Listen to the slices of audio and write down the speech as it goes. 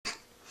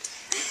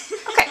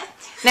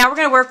Now we're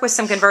going to work with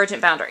some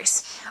convergent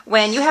boundaries.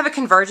 When you have a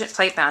convergent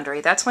plate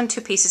boundary, that's when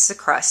two pieces of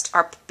crust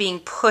are being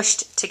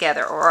pushed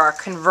together or are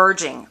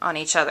converging on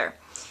each other.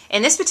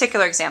 In this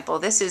particular example,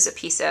 this is a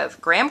piece of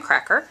graham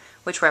cracker,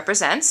 which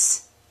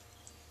represents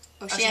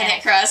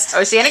oceanic crust.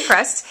 Oceanic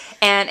crust,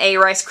 and a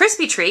Rice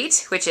Krispie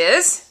treat, which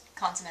is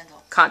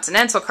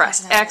continental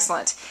crust.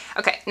 Excellent.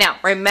 Okay, now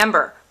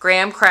remember,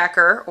 graham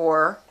cracker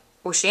or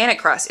oceanic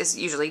crust is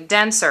usually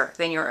denser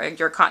than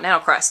your continental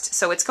crust,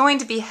 so it's going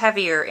to be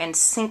heavier and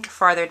sink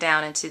farther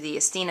down into the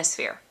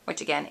asthenosphere,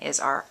 which again is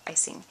our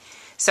icing.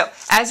 So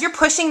as you're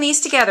pushing these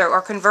together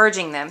or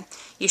converging them,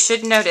 you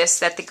should notice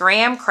that the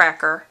graham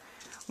cracker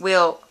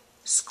will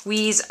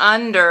squeeze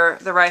under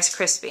the Rice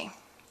Krispie,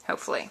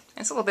 hopefully.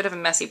 It's a little bit of a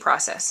messy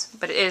process,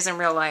 but it is in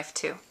real life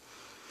too.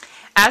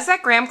 As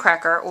that graham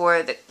cracker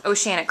or the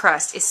oceanic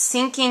crust is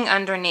sinking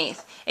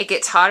underneath, it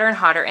gets hotter and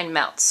hotter and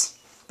melts.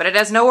 But it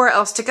has nowhere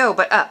else to go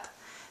but up.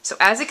 So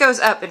as it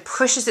goes up and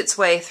pushes its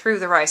way through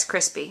the Rice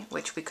Krispie,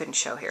 which we couldn't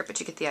show here, but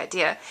you get the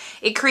idea,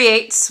 it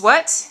creates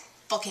what?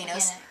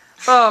 Volcanoes.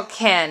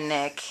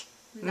 Volcanic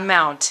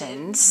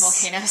mountains.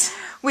 Volcanoes.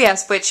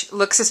 Yes, which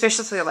look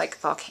suspiciously like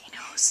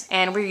volcanoes.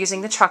 And we're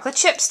using the chocolate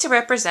chips to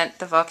represent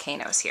the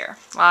volcanoes here.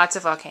 Lots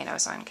of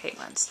volcanoes on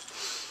Caitlin's.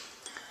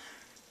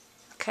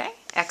 Okay,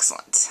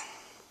 excellent.